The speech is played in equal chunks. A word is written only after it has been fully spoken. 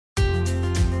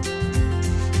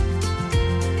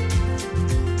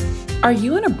Are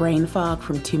you in a brain fog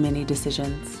from too many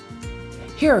decisions?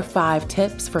 Here are 5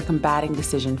 tips for combating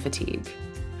decision fatigue.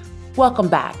 Welcome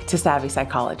back to Savvy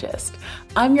Psychologist.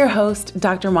 I'm your host,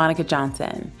 Dr. Monica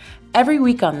Johnson. Every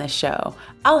week on this show,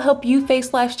 I'll help you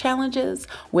face life's challenges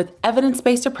with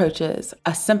evidence-based approaches,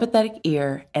 a sympathetic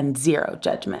ear, and zero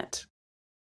judgment.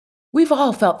 We've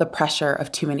all felt the pressure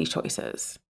of too many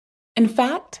choices. In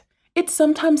fact, it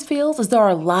sometimes feels as though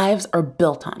our lives are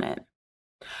built on it.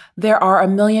 There are a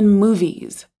million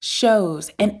movies, shows,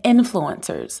 and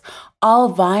influencers, all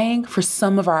vying for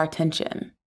some of our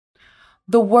attention.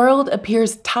 The world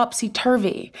appears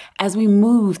topsy-turvy as we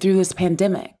move through this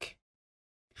pandemic.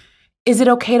 Is it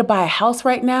okay to buy a house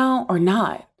right now or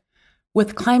not?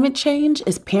 With climate change,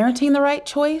 is parenting the right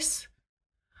choice?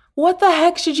 What the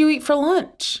heck should you eat for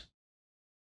lunch?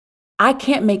 I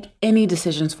can't make any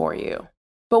decisions for you.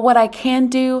 But what I can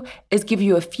do is give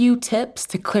you a few tips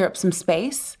to clear up some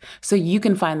space so you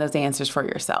can find those answers for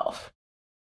yourself.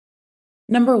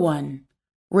 Number 1,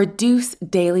 reduce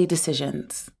daily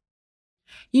decisions.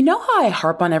 You know how I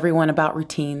harp on everyone about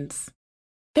routines?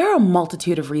 There are a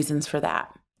multitude of reasons for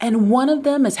that, and one of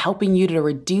them is helping you to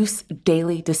reduce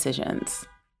daily decisions.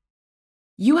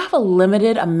 You have a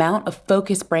limited amount of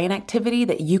focused brain activity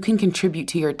that you can contribute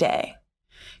to your day.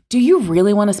 Do you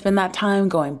really want to spend that time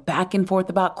going back and forth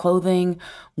about clothing,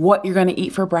 what you're going to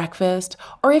eat for breakfast,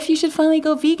 or if you should finally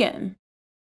go vegan?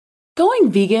 Going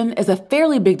vegan is a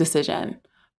fairly big decision,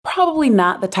 probably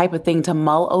not the type of thing to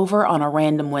mull over on a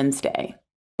random Wednesday,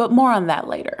 but more on that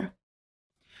later.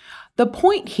 The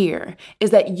point here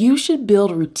is that you should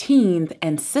build routines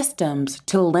and systems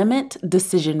to limit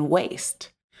decision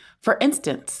waste. For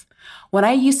instance, when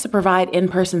I used to provide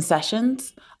in-person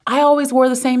sessions, I always wore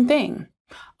the same thing.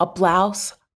 A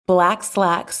blouse, black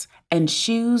slacks, and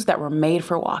shoes that were made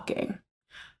for walking.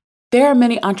 There are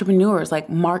many entrepreneurs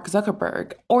like Mark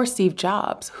Zuckerberg or Steve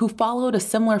Jobs who followed a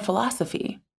similar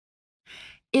philosophy.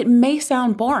 It may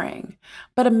sound boring,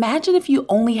 but imagine if you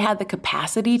only had the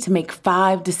capacity to make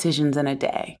 5 decisions in a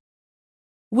day.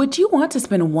 Would you want to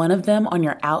spend one of them on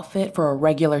your outfit for a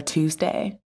regular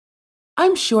Tuesday?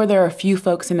 I'm sure there are a few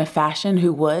folks into fashion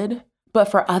who would. But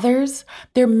for others,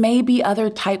 there may be other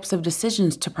types of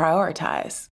decisions to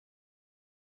prioritize.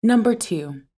 Number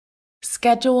 2,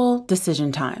 schedule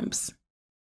decision times.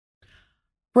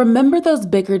 Remember those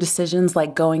bigger decisions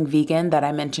like going vegan that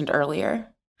I mentioned earlier?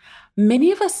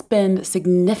 Many of us spend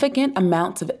significant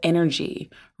amounts of energy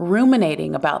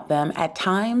ruminating about them at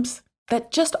times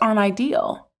that just aren't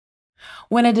ideal.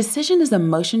 When a decision is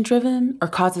emotion-driven or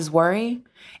causes worry,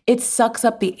 it sucks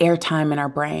up the airtime in our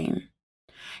brain.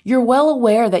 You're well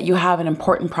aware that you have an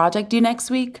important project due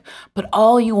next week, but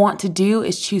all you want to do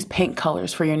is choose paint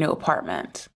colors for your new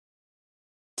apartment.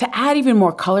 To add even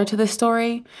more color to this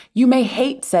story, you may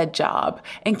hate said job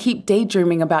and keep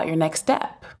daydreaming about your next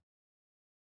step.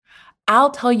 I'll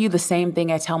tell you the same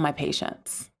thing I tell my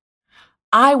patients.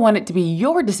 I want it to be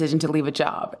your decision to leave a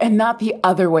job and not the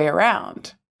other way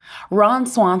around. Ron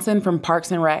Swanson from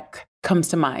Parks and Rec comes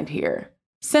to mind here.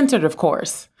 Censored, of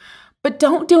course. But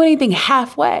don't do anything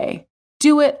halfway.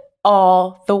 Do it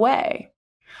all the way.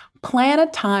 Plan a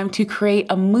time to create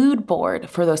a mood board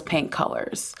for those paint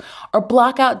colors, or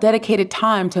block out dedicated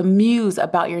time to muse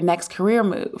about your next career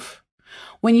move.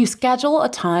 When you schedule a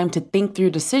time to think through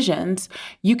decisions,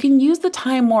 you can use the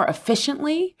time more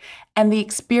efficiently, and the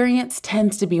experience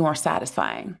tends to be more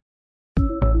satisfying.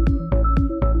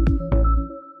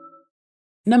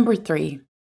 Number 3,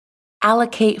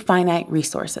 allocate finite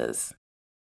resources.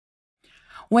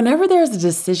 Whenever there's a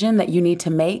decision that you need to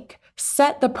make,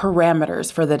 set the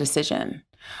parameters for the decision.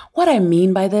 What I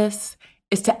mean by this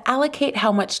is to allocate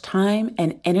how much time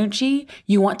and energy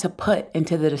you want to put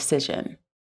into the decision.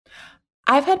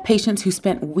 I've had patients who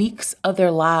spent weeks of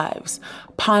their lives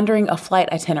pondering a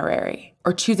flight itinerary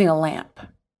or choosing a lamp.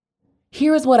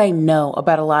 Here is what I know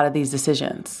about a lot of these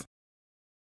decisions.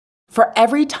 For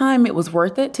every time it was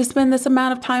worth it to spend this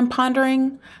amount of time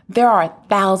pondering, there are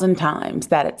 1,000 times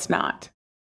that it's not.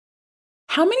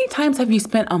 How many times have you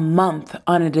spent a month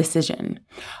on a decision,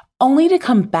 only to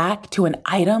come back to an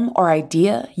item or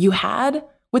idea you had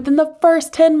within the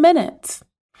first 10 minutes?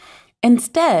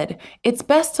 Instead, it's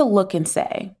best to look and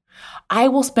say, I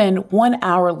will spend 1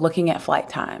 hour looking at flight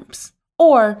times,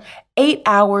 or 8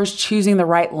 hours choosing the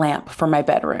right lamp for my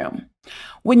bedroom.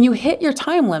 When you hit your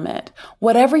time limit,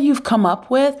 whatever you've come up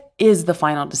with is the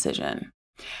final decision.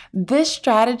 This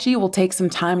strategy will take some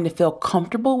time to feel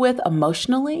comfortable with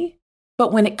emotionally,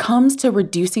 but when it comes to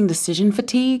reducing decision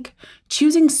fatigue,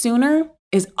 choosing sooner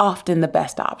is often the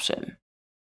best option.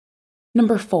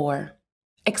 Number 4,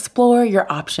 explore your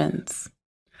options.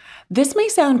 This may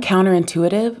sound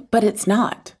counterintuitive, but it's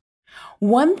not.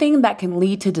 One thing that can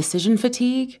lead to decision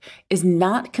fatigue is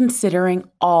not considering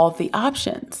all of the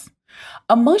options.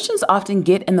 Emotions often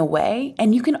get in the way,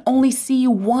 and you can only see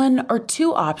one or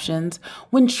two options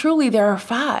when truly there are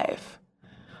 5.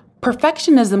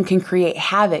 Perfectionism can create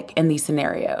havoc in these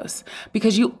scenarios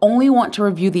because you only want to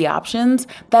review the options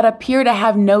that appear to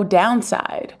have no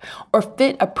downside or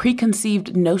fit a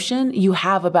preconceived notion you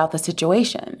have about the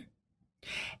situation.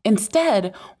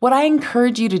 Instead, what I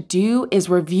encourage you to do is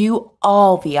review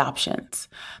all the options,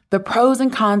 the pros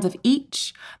and cons of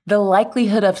each, the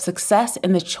likelihood of success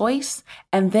in the choice,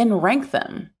 and then rank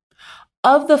them.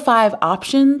 Of the 5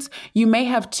 options, you may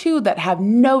have 2 that have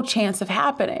no chance of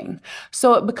happening,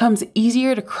 so it becomes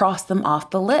easier to cross them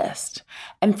off the list.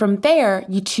 And from there,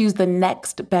 you choose the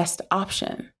next best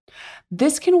option.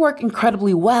 This can work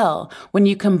incredibly well when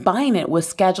you combine it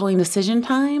with scheduling decision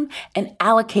time and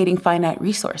allocating finite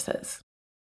resources.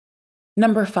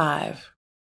 Number 5,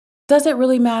 does it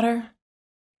really matter?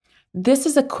 This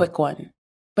is a quick one,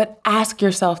 but ask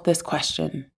yourself this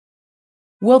question.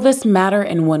 Will this matter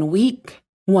in 1 week,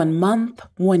 1 month,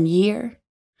 1 year?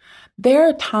 There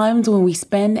are times when we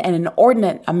spend an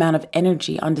inordinate amount of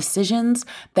energy on decisions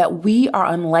that we are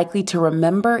unlikely to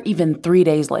remember even 3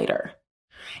 days later.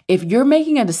 If you're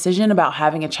making a decision about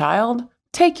having a child,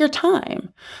 take your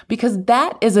time, because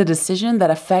that is a decision that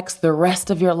affects the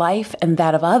rest of your life and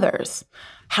that of others.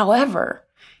 However,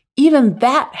 even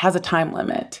that has a time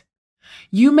limit.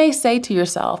 You may say to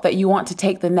yourself that you want to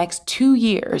take the next 2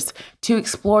 years to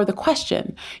explore the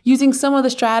question using some of the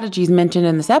strategies mentioned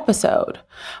in this episode.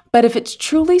 But if it's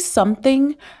truly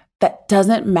something that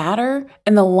doesn't matter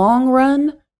in the long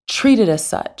run, treat it as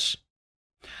such.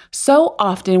 So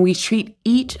often we treat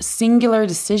each singular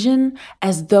decision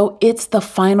as though it's the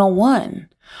final one,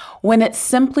 when it's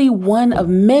simply one of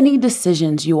many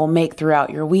decisions you will make throughout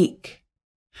your week.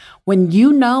 When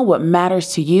you know what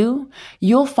matters to you,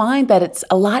 you'll find that it's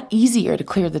a lot easier to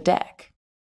clear the deck.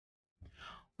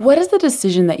 What is the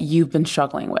decision that you've been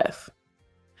struggling with?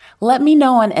 Let me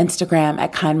know on Instagram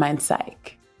at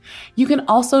KindMindPsych. You can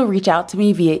also reach out to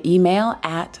me via email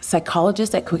at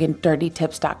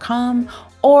psychologist@quickanddirtytips.com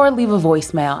or leave a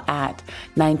voicemail at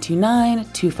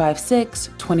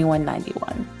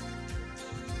 929-256-2191.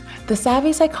 The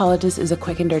Savvy Psychologist is a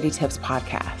Quick and Dirty Tips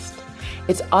podcast.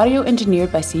 It's audio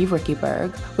engineered by Steve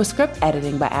Rickyberg with script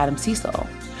editing by Adam Cecil.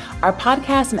 Our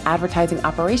podcast and advertising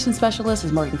operations specialist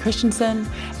is Morgan Christensen,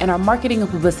 and our marketing and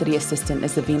publicity assistant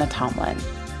is Davina Tomlin.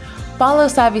 Follow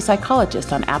Savvy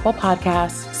Psychologist on Apple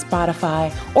Podcasts,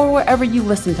 Spotify, or wherever you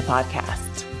listen to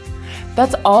podcasts.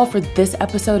 That's all for this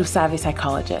episode of Savvy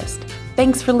Psychologist.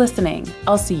 Thanks for listening.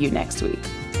 I'll see you next week.